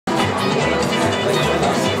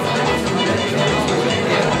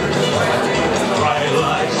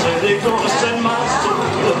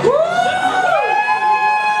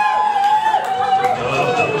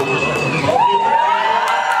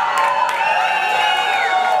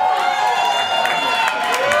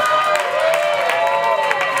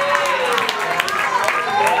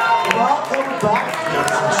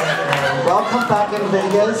and gentlemen, welcome back in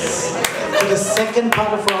Vegas to the second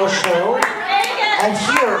part of our show. And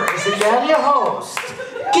here is again your host,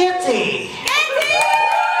 Gitty.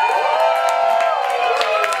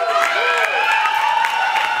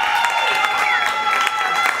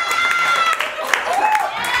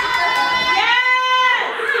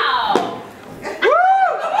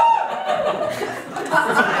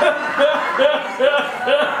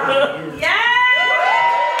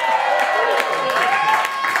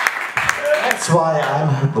 That's why I'm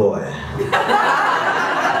her boy.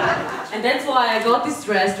 And that's why I got this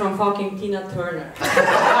dress from fucking Tina Turner.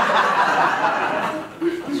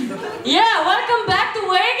 Yeah, welcome back to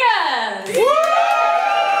Vegas!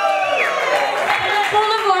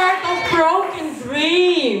 Boulevard of broken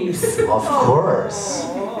dreams. Of course.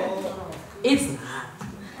 It's...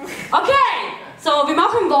 Okay, so wir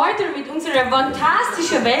machen weiter mit unserer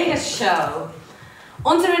fantastischen Vegas-Show.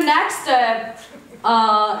 Unsere nächste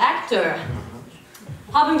Actor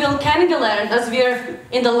haben wir kennengelernt, als wir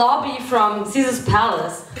in der Lobby from Caesar's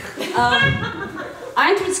Palace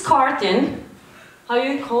Eintrittskarten, how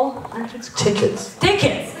you call Eintrittskarten? Tickets.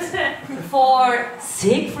 Tickets for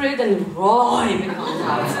Siegfried and Roy bekommen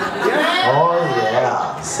haben. Oh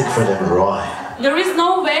yeah, Siegfried and Roy. There is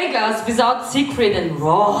no Vegas without Siegfried and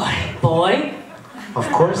Roy, boy.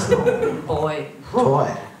 Of course no. Boy.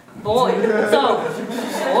 Toy. Boy. So,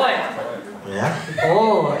 boy. Yeah.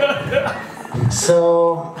 Boy.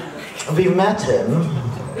 So, we met him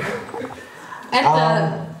at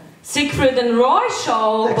the Siegfried and Roy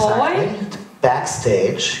show, exactly. boy.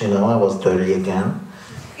 Backstage, you know, I was dirty again.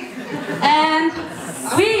 And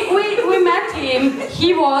we met him.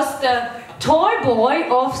 He was the toy boy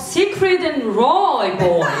of Siegfried and Roy,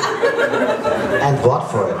 boy. And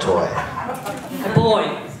what for a toy? A boy.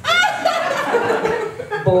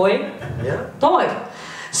 Boy. Yeah. Toy.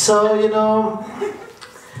 So, you know,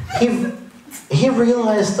 he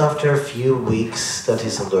realized after a few weeks that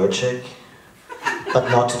he's allergic, but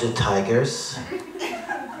not to the tigers,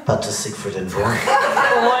 but to Siegfried and Roy.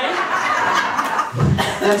 Boy.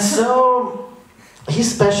 And so, he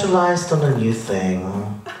specialized on a new thing.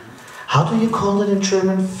 How do you call it in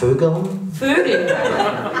German? Vögel? Vögel.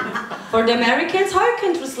 For the Americans, how you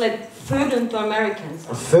can translate Vögel to Americans?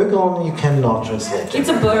 Vögel you cannot translate. It's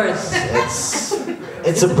a bird.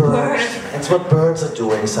 It's a bird. It's what birds are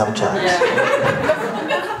doing sometimes.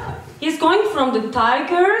 Yeah. He's going from the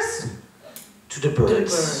tigers to the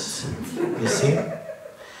birds. You see?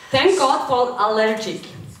 Thank God for allergic.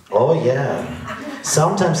 Oh yeah.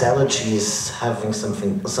 Sometimes allergies having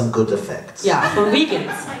some good effects. Yeah, for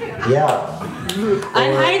vegans. Yeah.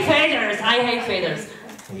 I hate feathers. I hate feathers.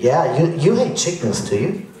 Yeah, you hate chickens, do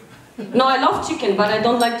you? No, I love chicken, but I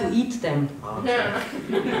don't like to eat them.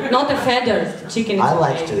 Okay. Not the feathers. The chicken is I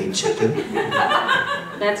like okay. to eat chicken.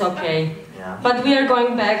 That's okay. Yeah. But we are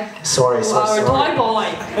going back to our toy boy.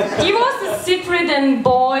 He was the Siegfried and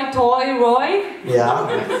Boy toy Roy. Yeah.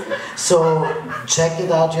 So check it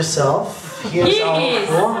out yourself. Here's our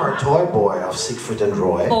former toy boy of Siegfried and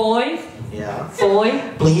Roy. Boy. Yeah. Boy.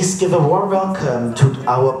 Please give a warm welcome to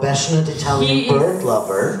our passionate Italian bird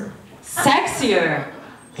lover. Sexier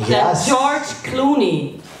than George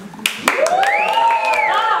Clooney.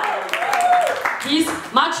 He's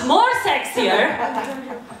much more sexier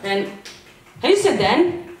than... How you said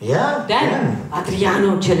Dan? Yeah, Dan.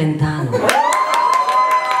 Adriano Celentano.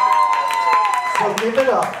 So give it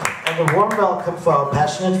up and a warm welcome for our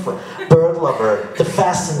passionate bird lover, the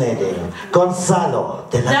fascinating Gonzalo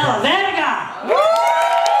de Laverga.